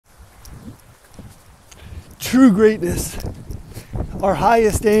true greatness, our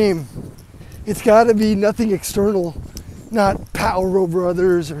highest aim, it's got to be nothing external, not power over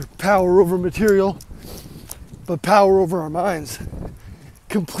others or power over material, but power over our minds,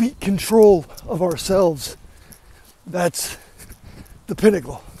 complete control of ourselves. That's the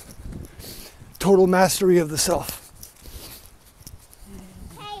pinnacle. Total mastery of the self.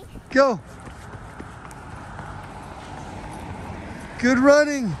 Go. Good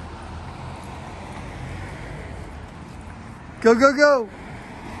running. Go, go, go.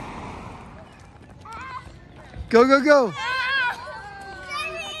 Go, go, go.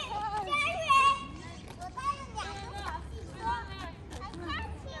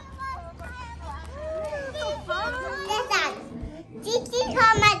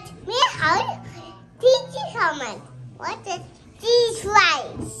 What is these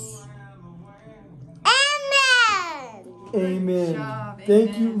rice? Amen. Amen. Job, Thank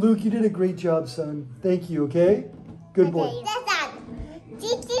amen. you, Luke. You did a great job, son. Thank you, okay? Good boy.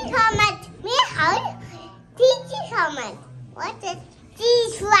 What is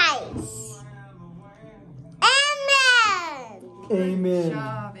these rice? Amen. Amen.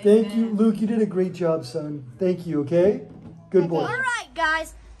 Job, Thank you, amen. Luke. You did a great job, son. Thank you, okay? Good boy. Alright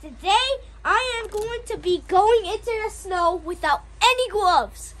guys, today I am going to be going into the snow without any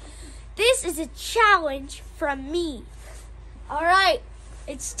gloves. This is a challenge from me. Alright,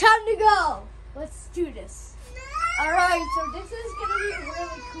 it's time to go. Let's do this. Alright, so this is going to be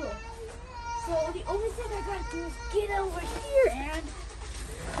really cool. So the only thing I gotta do is get over here and,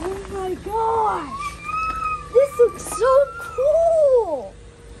 oh my gosh, this looks so cool.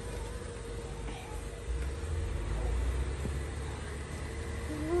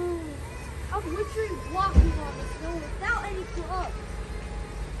 I'm literally walking on the snow without any gloves.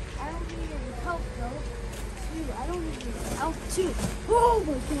 I don't need any help though. Dude, I don't need any help too. Oh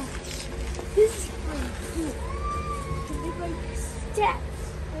my gosh. This is pretty cool. I can make my steps.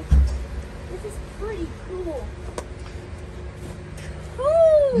 This is pretty cool.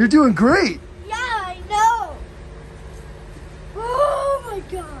 Ooh. You're doing great. Yeah, I know. Oh my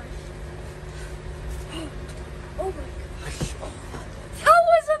gosh. Oh my gosh. That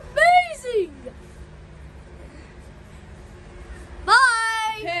was amazing.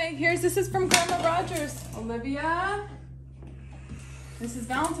 Bye. Okay, this is from Grandma Rogers. Olivia. This is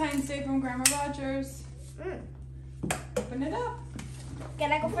Valentine's Day from Grandma Rogers. Open it up.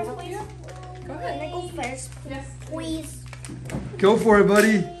 Can I go first, please? Go Can ahead. I go first, Yes. please? Go for it,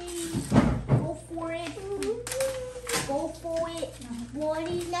 buddy. Go for it. Go for it.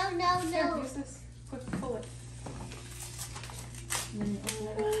 Buddy. No. Here, use this. Pull it. And then you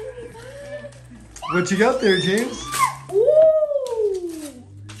open it up. What you got there, James? Ooh.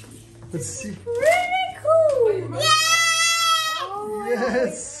 Let's see. Pretty cool. Yeah! Oh,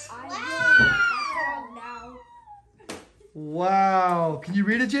 Yes. I know. That's all now. Wow. Can you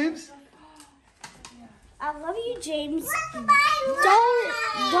read it, James? I love you, James. $1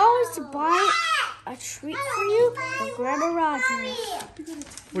 to buy a treat for you from Grandma Rogers.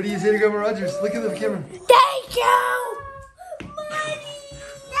 What do you say to Grandma Rogers? Look at the camera. Thank you!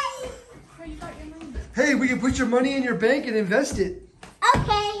 Where you got your money? Hey, we can put your money in your bank and invest it.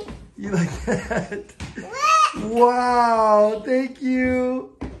 Okay. You like that? Wow. Thank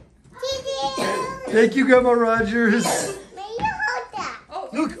you. Thank you, Grandma Rogers. May you hold that? Oh,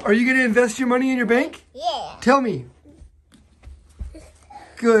 Luke, are you going to invest your money in your bank? Yeah. Tell me.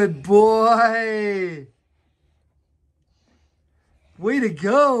 Good boy. Way to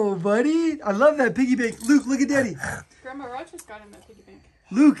go, buddy. I love that piggy bank. Luke, look at Daddy. Grandma Rogers got him that piggy bank.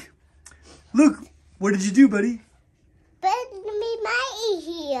 Luke, what did you do, buddy? But me money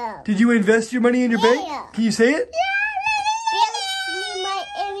here. Did you invest your money in your Yeah. bank? Can you say it? Give me my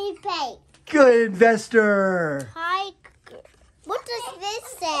any pay. Good investor. Hi. What does this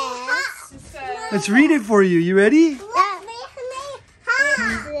say? It says, Let's read it for you. You ready?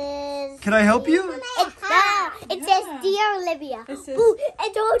 Can I help you? It says, Dear Olivia. It says, Ooh,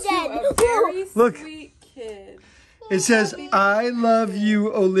 and to a very Look. sweet kid. It says, I love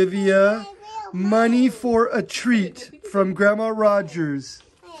you, Olivia. Money for a treat from Grandma Rogers.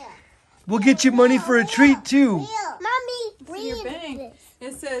 We'll get you money for a treat, too. Mommy, To your read bank.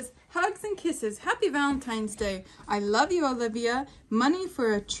 this. It says, hugs and kisses. Happy Valentine's Day. I love you, Olivia. Money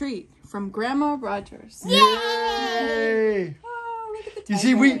for a treat from Grandma Rogers. Yay! Oh, look at the You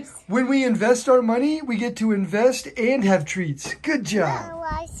see, tigers. when we invest our money, we get to invest and have treats. Good job.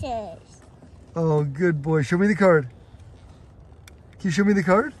 What's this? Oh, good boy. Show me the card. Can you show me the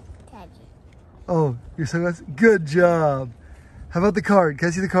card? Oh, your sunglasses? Good job. How about the card? Can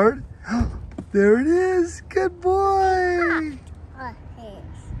I see the card? There it is. Good boy. Oh, here's.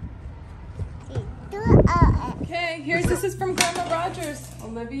 See, do Okay, this is from Grandma Rogers.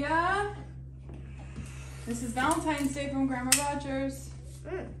 Olivia. This is Valentine's Day from Grandma Rogers.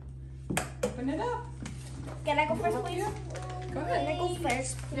 Open it up. Can I go first, please? Go Can I ahead. go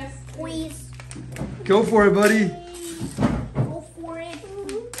first, Yes. please? Go for it, buddy. Go for it.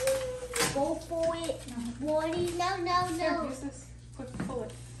 Go for it. Buddy. No, no, Here, no. use this. Pull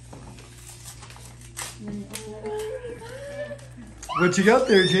it. And then you open it up. What you got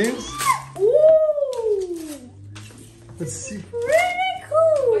there, James? Ooh. Let's see. Really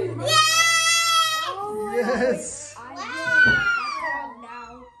cool. Yeah! Yes. I know my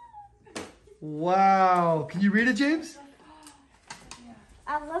now. Wow. Can you read it, James?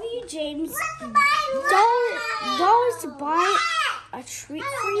 I love you, James. $1 to buy a treat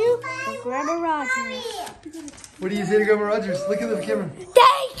for you from Grandma Rogers. What do you say to Grandma Rogers? Look at the camera.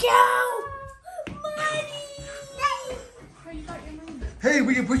 Thank you! Oh, you got your money. Hey,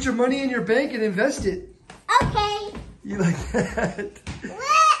 we can put your money in your bank and invest it. Okay. You like that?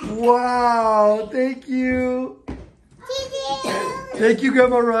 Wow. Thank you. Thank you,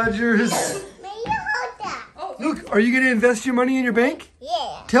 Grandma Rogers. May you hold that? Oh, Luke, are you going to invest your money in your bank?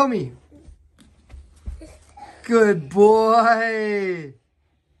 Yeah. Tell me. Good boy.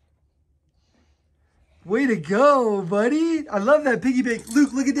 Way to go, buddy. I love that piggy bank.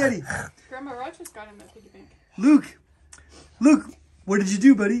 Luke, look at Daddy. Grandma Rogers got him a piggy bank. Luke, what did you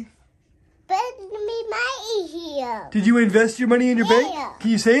do, buddy? But me money here. Did you invest your money in your bank? Yeah. Can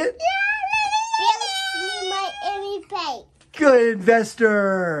you say it? Billy, me my any bank. Good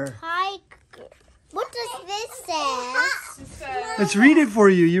investor. Hi. What does this say? She said, Let's read it for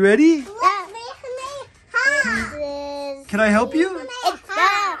you. You ready? Hi. Can I help you?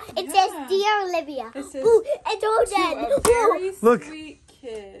 It says, Dear Olivia. This is Ooh, and hold to a on. very Look. sweet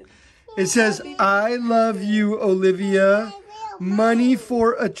kid. It says, I love you, Olivia. Money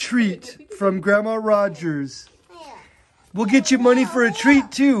for a treat from Grandma Rogers. We'll get you money for a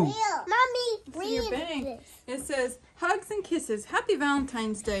treat, too. Mommy, To your read bank. this. It says, hugs and kisses. Happy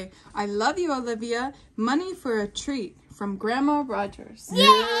Valentine's Day. I love you, Olivia. Money for a treat from Grandma Rogers.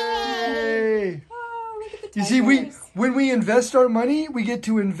 Yay! Oh, look at the You see, tigers. when we invest our money, we get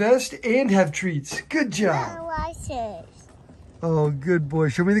to invest and have treats. Good job. What's this? Oh, good boy.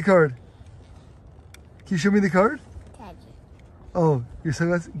 Show me the card. Can you show me the card? Oh, your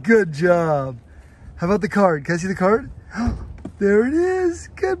sunglasses? Good job. How about the card? Can I see the card? There it is.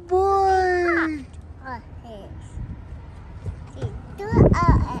 Good boy.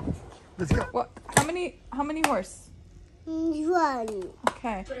 Let's go. What? How many horse? One.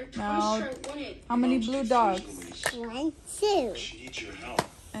 Okay. Now, how many blue dogs? 1, 2.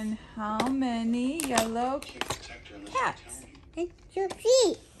 And how many yellow cats? And 2,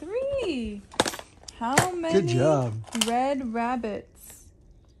 3. 3. How many Good job. red rabbits?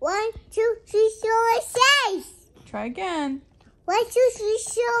 1, 2, 3, 4, 6. Try again. 1, 2, 3,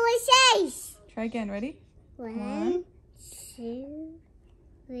 4, 6. Try again. Ready? 1, 2,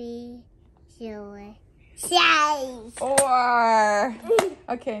 3, 4, 6. 4.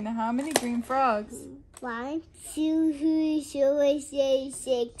 Okay, now how many green frogs? 1, 2, 3, 4, 5,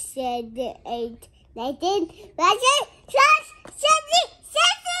 6, 7, 8, 9, 10, 11, 12, 13,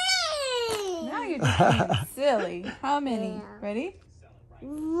 Now you're just being silly. How many? Yeah. Ready?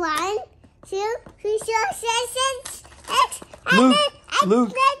 1, 2, 3, 4, 6, 8,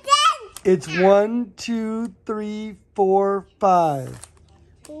 Luke, it's 1, 2, 3, 4, 5.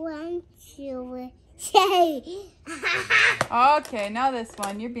 1, 2, 3. Okay, now this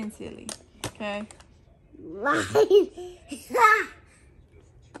one. You're being silly. Okay.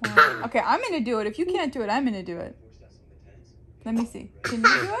 Okay, I'm going to do it. If you can't do it, I'm going to do it. Let me see. Can you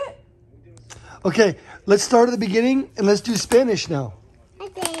do it? Okay, let's start at the beginning and let's do Spanish now.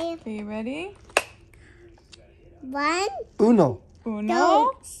 Okay. Okay, you ready? 1, Uno.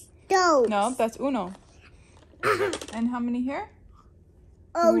 Uno. dos. No, that's uno. And how many here?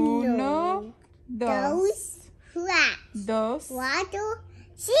 Oh Uno, no. dos, Flat. dos, 4,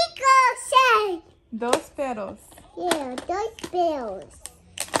 5, 6. dos perros. Yeah, dos bills.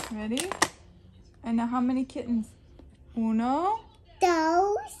 Ready? And now how many kittens? Uno,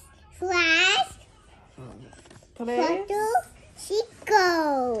 Dos, flash, tres. 4,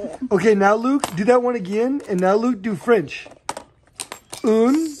 5. Okay, now Luke, do that one again. And now Luke, do French.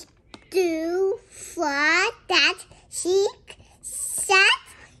 Un. 2, 4, 5, 6, 7,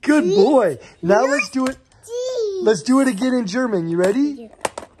 Good boy. Now let's do it. 8, Let's do it again in German. You ready?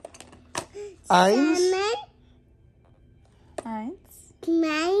 Eins, 1,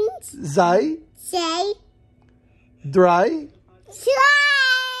 9, zwei, 6, 3, 2,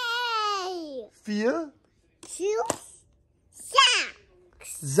 4, 2, 6.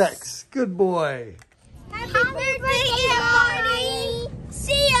 6. Good boy. Happy Happy birthday, Marty.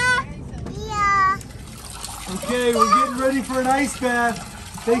 See ya. Yeah. Okay, we're getting ready for an ice bath.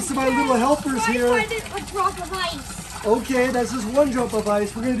 Thanks to my little helpers here. I did a drop of ice. Okay, that's just one drop of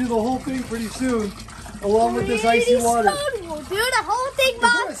ice. We're gonna do the whole thing pretty soon, along with this icy water. We'll do the whole thing, Is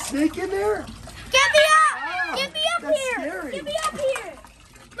Mom. there a snake in there? Get me up! Get me up that's here! scary. Get me up here!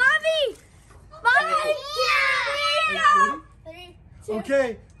 Mommy! Mommy! Are you ready?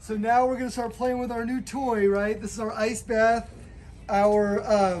 Okay, so now we're gonna start playing with our new toy, right? This is our ice bath,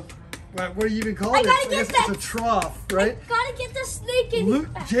 our what do you even call it? gotta I get guess that. it's a trough, right? Gotta get the snake in. Luke,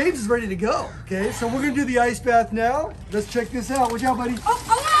 James is ready to go. Okay, so we're gonna do the ice bath now. Let's check this out. Watch out, buddy. Oh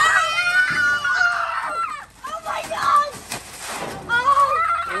my god!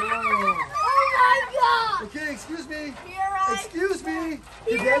 Oh my god! Okay, excuse me. Here I Excuse me.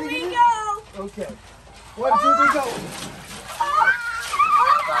 Did Here Daddy we get it? go! Okay. 1, 2, 3, go. Oh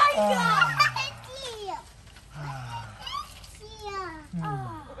my god!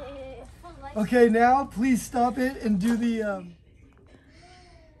 Okay, now please stop it and do the.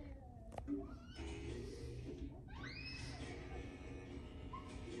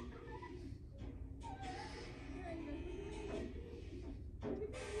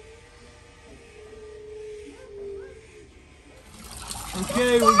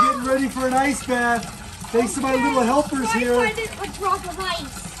 Okay, we're getting ready for an ice bath. Thanks to my little helpers here. I did a drop of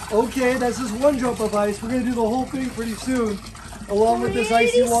ice. Okay, that's just one drop of ice. We're gonna do the whole thing pretty soon, along with this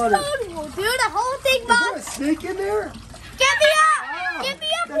icy water. We'll do the whole thing, Is Mom. there a snake in there? Get me up! Get me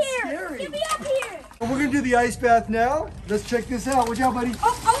up that's here! scary. Get me up here! We're gonna do the ice bath now. Let's check this out. Watch out, buddy.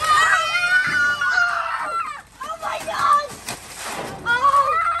 Oh my god! Oh my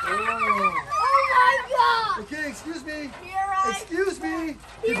god! Okay, excuse me. Here I Excuse me.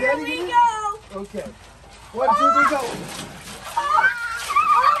 Did Here Daddy we get it? go! Okay. 1, 2, 3, go. Oh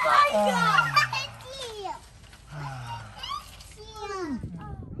my god!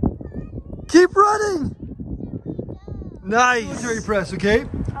 Keep running. Nice. Military press, okay?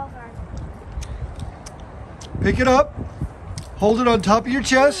 Pick it up. Hold it on top of your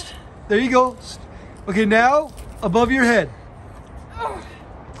chest. There you go. Okay, now above your head.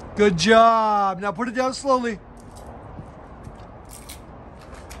 Good job. Now put it down slowly.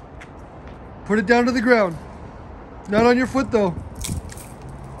 Put it down to the ground. Not on your foot though.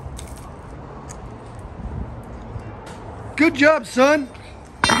 Good job, son.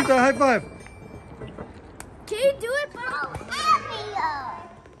 Look at that high five. Can you do it, Bob?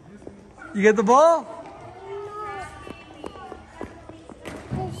 You get the ball?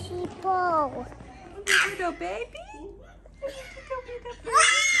 Little baby?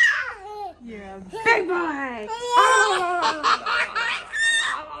 Yeah, big boy.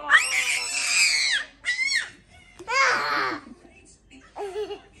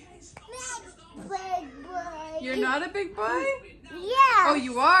 You're not a big boy? Yeah. Oh,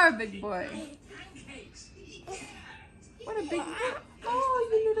 you are a big boy. What a big boy. Oh,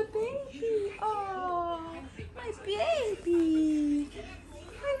 you little baby. Oh, my baby.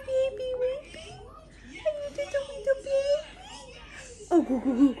 My baby, baby. Are you just a little baby? Oh, go,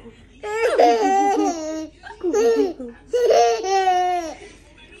 go, go, go.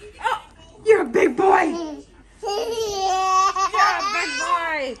 Oh, you're a big boy. You're a big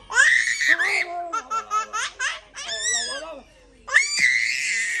boy.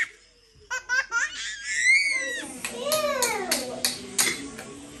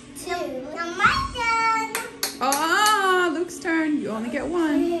 Luke's turn. You only get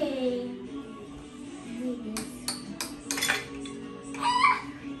one.